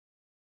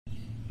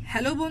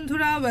Hello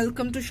bondhura,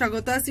 welcome to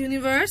Shagota's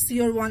Universe,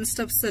 your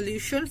one-stop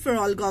solution for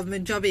all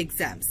government job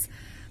exams.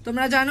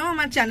 তোমরা জানো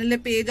আমার চ্যানেলে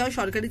পেয়ে যাও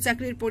সরকারি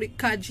চাকরির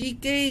পরীক্ষা,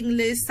 GK,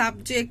 English,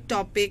 subject,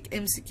 topic,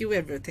 MCQ,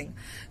 everything.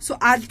 So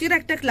আজকের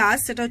একটা ক্লাস,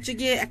 সেটা হচ্ছে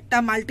গিয়ে একটা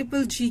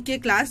মাল্টিপল জিকে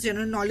ক্লাস,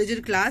 জেনারেল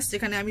নলেজের ক্লাস,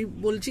 যেখানে আমি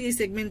বলছি এই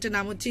সেগমেন্টের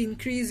নাম হচ্ছে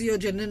increase your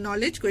general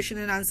knowledge, question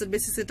and answer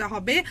basis এটা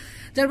হবে,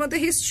 যার মধ্যে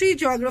history,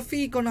 geography,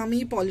 economy,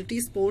 polity,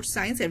 sports,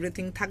 science,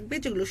 everything থাকবে,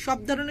 যেগুলো সব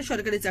ধরনের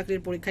সরকারি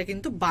চাকরির পরীক্ষায়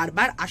কিন্তু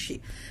বারবার আসে।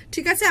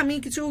 ঠিক আছে, আমি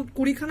কিছু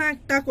 20খানা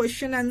একটা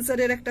কোয়েশ্চেন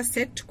আনসারের একটা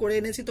সেট করে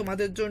এনেছি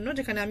তোমাদের জন্য,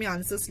 যেখানে আমি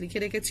আনসার্স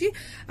লিখে রেখেছি।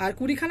 আর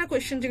 20খানা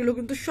কোয়েশ্চেন যেগুলো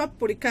কিন্তু সব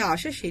পরীক্ষায়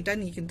আসে, সেটা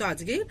নিয়ে কিন্তু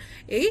আজকে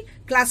এই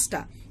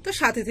ক্লাসটা। তো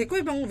সাথে থেকো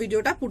এবং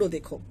ভিডিওটা পুরো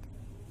দেখো।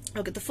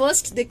 ওকে, তো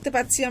ফার্স্ট দেখতে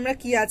পাচ্ছি আমরা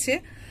কি আছে।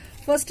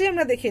 ফার্স্টে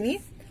আমরা দেখে নিই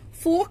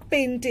folk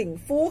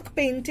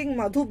painting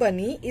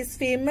Madhubani is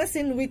famous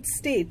in which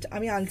state.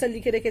 আমি আনসার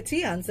লিখে রেখেছি,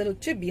 আনসার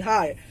হচ্ছে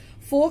Bihar.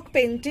 Folk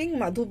painting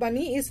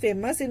Madhubani is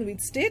famous in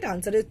which state,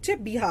 answer হচ্ছে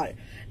বিহার।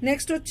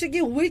 নেক্সট হচ্ছে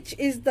কি which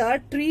is the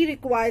tree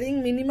recurring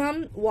minimum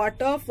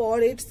water for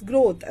its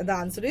growth, the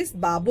answer is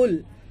Babul.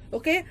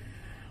 Okay,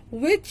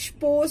 which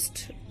post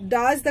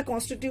does the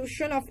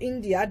Constitution of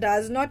India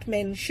does not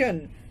mention?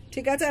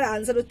 ঠিক আছে, আর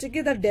answer হচ্ছে কি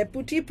the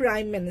deputy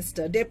prime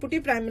minister. Deputy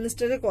prime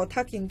মিনিস্টারের কথা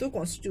কিন্তু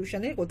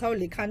কনস্টিটিউশনে কোথাও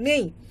লেখা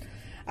নেই।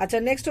 আচ্ছা,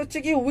 নেক্সট হচ্ছে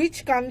কি which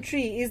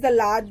country is the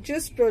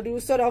largest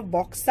producer of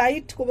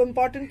bauxite, খুব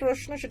ইম্পর্টেন্ট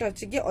প্রশ্ন, সেটা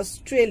হচ্ছে কি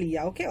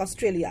অস্ট্রেলিয়া। ওকে,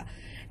 অস্ট্রেলিয়া।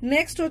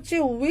 নেক্সট হচ্ছে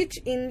which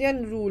Indian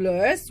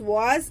rulers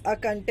was a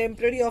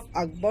contemporary of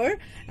Akbar,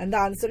 and the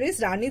answer is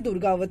রানী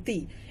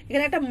দুর্গাবতী।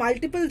 এখানে একটা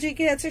মাল্টিপল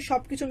জিকে আছে,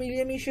 সবকিছু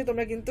মিলিয়ে মিশিয়ে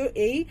তোমরা কিন্তু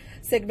এই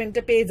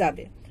সেগমেন্টে পেয়ে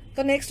যাবে।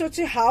 তো নেক্সট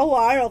হচ্ছে how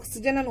are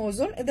oxygen and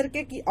ozone, এদেরকে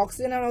কি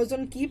অক্সিজেন আর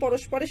ওজোন কি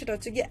পরস্পরে, সেটা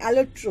হচ্ছে কি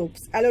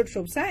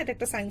অ্যালোট্রোপস। হ্যাঁ, এটা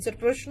একটা সায়েন্সের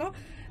প্রশ্ন,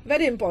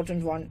 ভেরি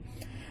ইম্পর্টেন্ট ওয়ান।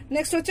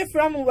 নেক্সট হচ্ছে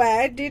from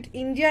wire did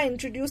India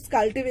introduce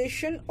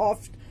cultivation of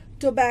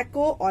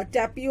tobacco or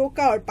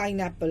tapioca or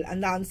pineapple, and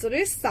the answer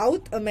is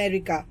south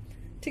America.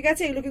 ঠিক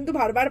আছে, এগুলো কিন্তু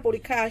বারবার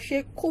পরীক্ষায় আসে,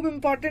 খুব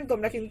ইম্পর্টেন্ট,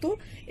 তোমরা কিন্তু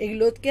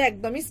এগুলোকে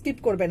একদমই স্কিপ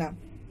করবে না।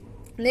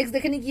 নেক্সট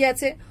দেখে নি কি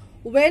আছে,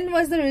 when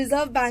was the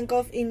Reserve Bank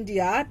of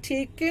India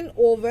taken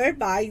over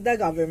by the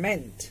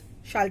government?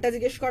 সালটা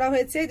জিজ্ঞেস করা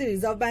হয়েছে যে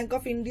রিজার্ভ ব্যাংক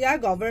অফ ইন্ডিয়া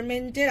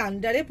গভর্নমেন্টের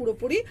আন্ডারে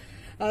পুরোপুরি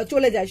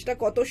চলে যায়, সেটা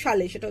কত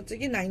সালে, সেটা হচ্ছে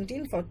কি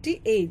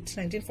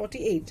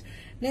 1948।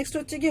 নেক্সট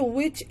হচ্ছে কি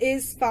which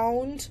is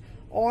found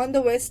on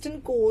the western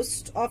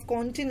coast of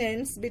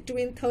continents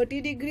between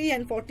 30°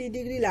 and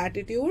 40°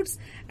 latitudes,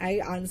 R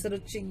answer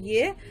হচ্ছে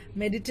গিয়ে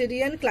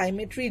মেডিটেরিয়ান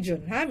ক্লাইমেট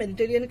রিজন। হ্যাঁ,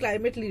 মেডিটেরিয়ান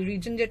ক্লাইমেট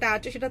রিজন যেটা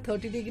আছে সেটা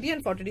 30°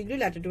 and 40°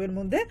 ল্যাটিটিউডের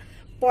মধ্যে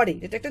পড়ে,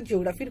 এটা একটা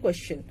জিওগ্রাফির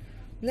কোয়েশ্চেন।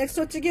 নেক্সট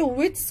হচ্ছে কি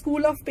which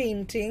school of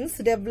paintings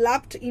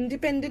developed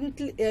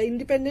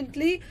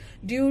independently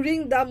during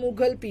the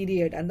Mughal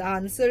period, and the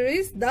answer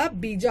is the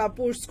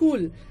Bijapur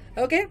school.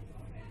 Okay,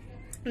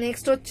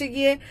 next হচ্ছে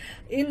গিয়ে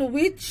in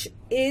which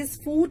is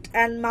foot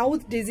and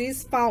mouth disease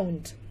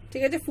found.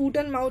 ঠিক আছে, foot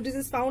and mouth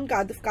disease found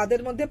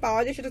কাদের মধ্যে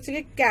পাওয়া যায়, সেটা হচ্ছে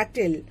গিয়ে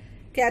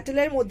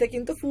ক্যাটেলের মধ্যে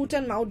কিন্তু ফুট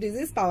অ্যান্ড মাউথ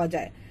ডিজিজ পাওয়া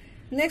যায়।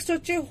 নেক্সট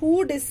হচ্ছে হু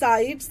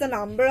decides the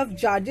number of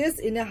জাজেস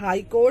in a high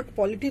court,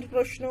 পলিটির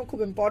প্রশ্ন, খুব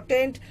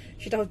ইম্পর্টেন্ট,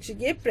 সেটা হচ্ছে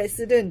গিয়ে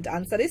president,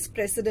 answer is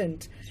president.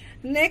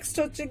 Next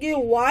হচ্ছে গিয়ে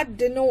what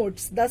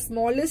denotes the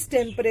smallest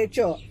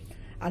temperature,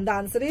 and the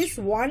answer is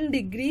 1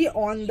 degree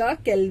on the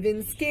Kelvin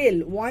scale.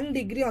 1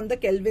 degree on the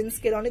Kelvin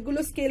scale. অনেকগুলো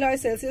scale হয়,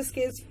 Celsius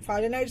scale,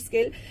 Fahrenheit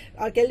scale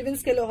আর kelvin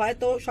স্কেলও হয়,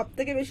 তো সব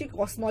থেকে বেশি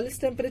স্মলেস্ট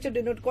টেম্পারেচার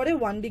ডিনোট করে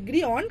 1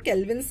 degree on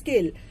Kelvin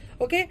scale.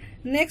 Okay,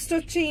 next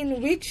হচ্ছে in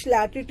which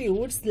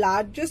ল্যাটিটিউডস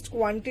largest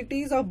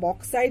quantities of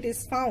bauxite is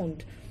found.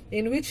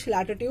 In which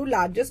latitude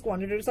largest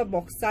quantities of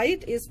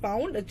bauxite is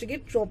found? হচ্ছে কি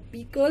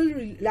tropical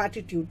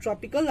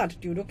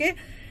latitude. Okay,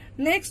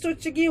 next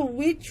হচ্ছে কি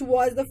which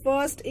was the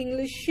first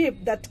English ship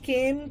that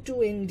came to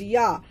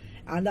India,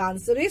 and the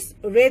answer is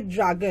Red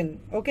Dragon.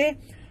 Okay,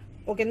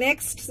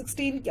 next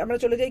 16 আমরা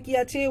চলে যাই কি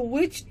আছে,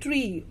 which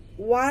tree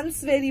once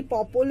very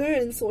popular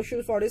in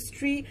social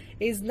forestry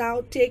is now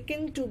taken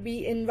to be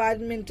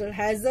environmental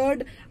hazard,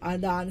 and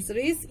the answer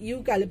is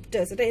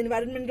eucalyptus. এটা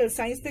environmental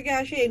science থেকে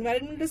আসে।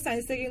 Environmental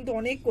science থেকে কিন্তু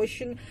অনেক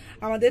কোয়েশ্চেন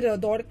আমাদের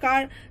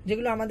দরকার,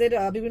 যেগুলো আমাদের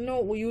বিভিন্ন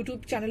ইউটিউব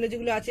চ্যানেলে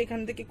যেগুলো আছে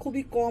এখান থেকে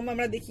খুবই কম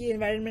আমরা দেখি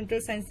এনভায়রনমেন্টাল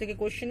সায়েন্স থেকে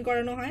কোয়েশ্চেন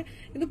করানো হয়,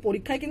 কিন্তু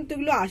পরীক্ষায় কিন্তু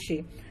এগুলো আসে,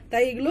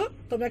 তাই এগুলো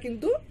তোমরা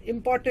কিন্তু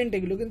ইম্পর্টেন্ট,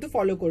 এগুলো কিন্তু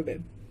ফলো করবে।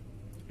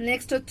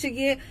 নেক্সট হচ্ছে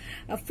গিয়ে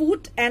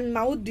foot and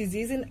mouth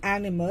disease in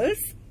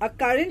animals, a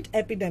current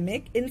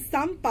epidemic in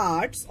some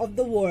parts of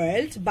the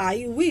world, by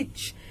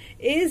which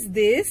is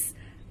this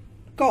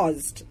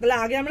caused? তাহলে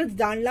আগে আমরা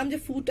জানলাম যে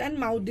ফুট অ্যান্ড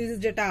মাউথ ডিজিজ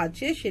যেটা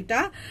আছে সেটা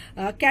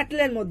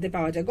ক্যাটলের মধ্যে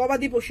পাওয়া যায়,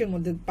 গবাদি পশুর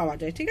মধ্যে পাওয়া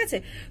যায়। ঠিক আছে,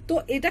 তো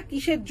এটা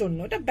কিসের জন্য,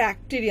 এটা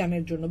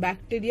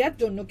ব্যাকটেরিয়ার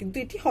জন্য কিন্তু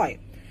এটি হয়।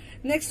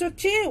 নেক্সট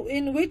হচ্ছে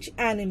in which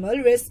animal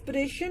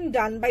respiration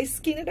done by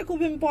skin, এটা খুব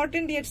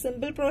ইম্পর্টেন্ট, এর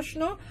সিম্পল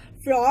প্রশ্ন।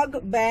 ফ্রগ,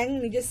 ব্যাং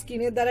নিজের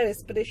স্কিনের দ্বারা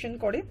রেসপিরেশন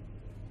করে।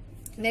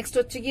 নেক্সট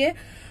হচ্ছে গিয়ে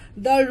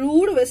the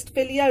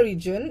Ruhr-Westphalia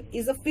region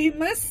is a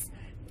famous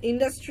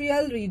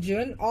industrial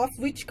region of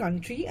which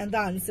country, and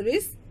the answer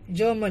is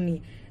Germany.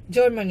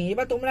 Germany.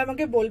 এবার তোমরা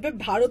আমাকে বলবে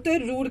ভারতের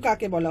রুর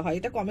কাকে বলা হয়,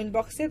 এটা কমেন্ট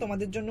বক্সে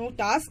তোমাদের জন্য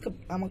টাস্ক,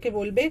 আমাকে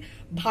বলবে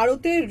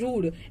ভারতের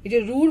রুর, এই যে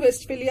রুর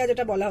ওয়েস্টফেলিয়া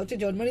যেটা বলা হচ্ছে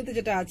জার্মানিতে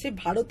যেটা আছে,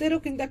 ভারতেরও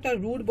কিন্তু একটা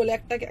রুর বলে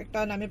একটা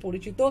নামে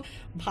পরিচিত,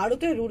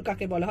 ভারতের রুর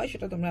কাকে বলা হয়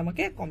সেটা তোমরা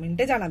আমাকে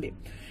কমেন্টে জানাবে।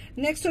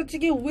 নেক্সট হচ্ছে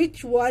কি which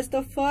was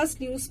the first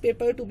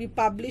newspaper to be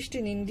published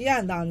in India,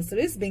 and the answer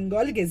is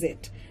Bengal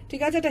Gazette।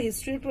 ঠিক আছে, এটা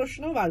হিস্ট্রির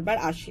প্রশ্ন বারবার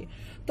আসে।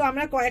 তো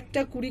আমরা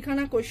কয়েকটা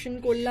 20খানা কোয়েশ্চেন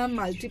করলাম,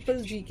 মাল্টিপল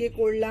জিকে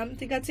করলাম,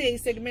 ঠিক আছে। এই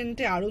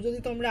সেগমেন্টে আরো যদি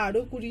তোমরা আরো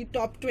 20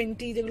 টপ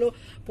 20 যেগুলো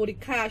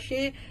পরীক্ষায় আসে,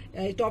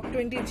 টপ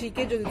 20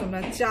 জিকে যদি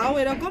তোমরা চাও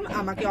এরকম,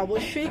 আমাকে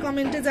অবশ্যই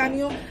কমেন্টে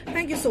জানিও।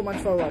 Thank you so much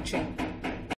for watching.